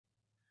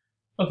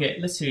Okay,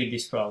 let's read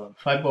this problem.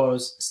 5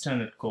 bars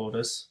standard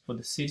quotas for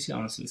the CC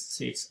unsolicited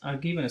seats are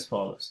given as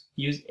follows.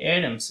 Use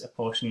Adams'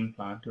 apportionment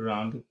plan to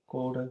round the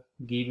quota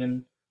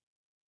given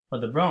for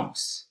the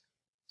Bronx.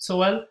 So,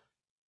 well,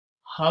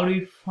 how do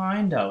you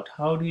find out?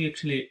 How do you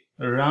actually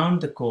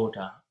round the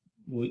quota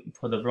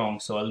for the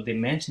Bronx? So, well, they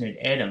mention it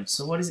Adams.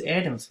 So, what is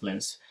Adams'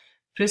 plans?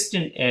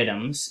 President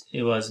Adams,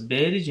 he was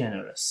very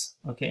generous.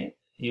 Okay,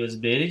 he was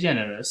very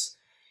generous.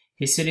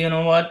 He said, you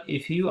know what?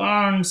 If you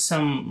earn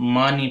some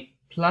money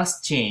plus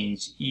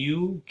change,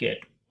 you get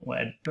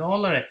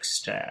 $1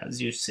 extra,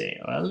 as you say.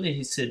 Well,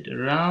 he said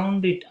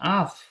round it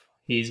off.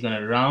 He's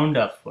gonna round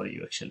up for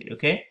you actually.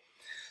 Okay,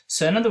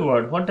 so in other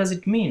words, what does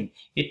it mean?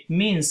 It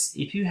means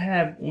if you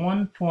have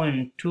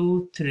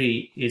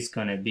 1.23, it's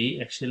gonna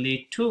be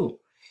actually 2.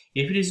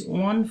 If it is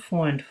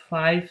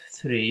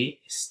 1.53,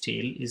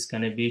 still is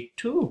gonna be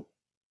 2.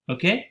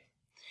 Okay,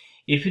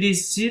 if it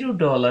is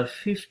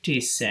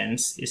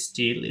 $0.50,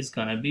 still is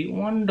gonna be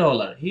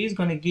 $1. He's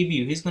gonna give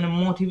you, he's gonna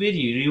motivate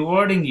you,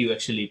 rewarding you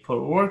actually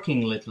for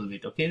working a little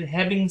bit, okay,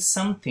 having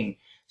something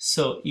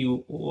so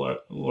you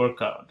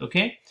work out.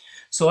 Okay,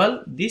 so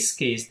well, this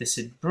case this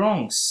is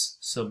Bronx.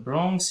 So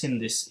Bronx in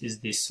this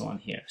is this one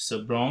here.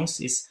 So Bronx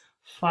is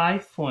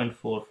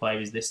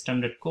 5.45 is the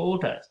standard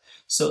quota.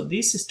 So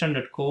this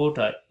standard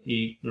quota,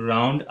 you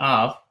round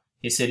off.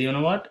 He said, you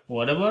know what,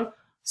 whatever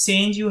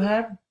change you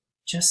have,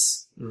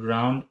 just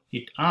round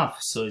it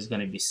off. So it's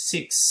going to be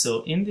 6.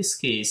 So in this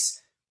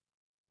case,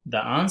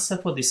 the answer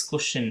for this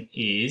question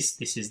is,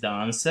 this is the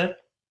answer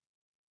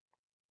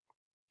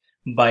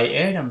by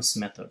Adams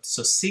method.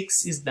 So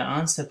 6 is the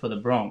answer for the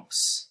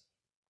Bronx.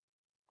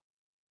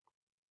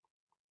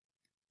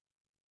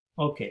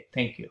 Okay,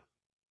 thank you.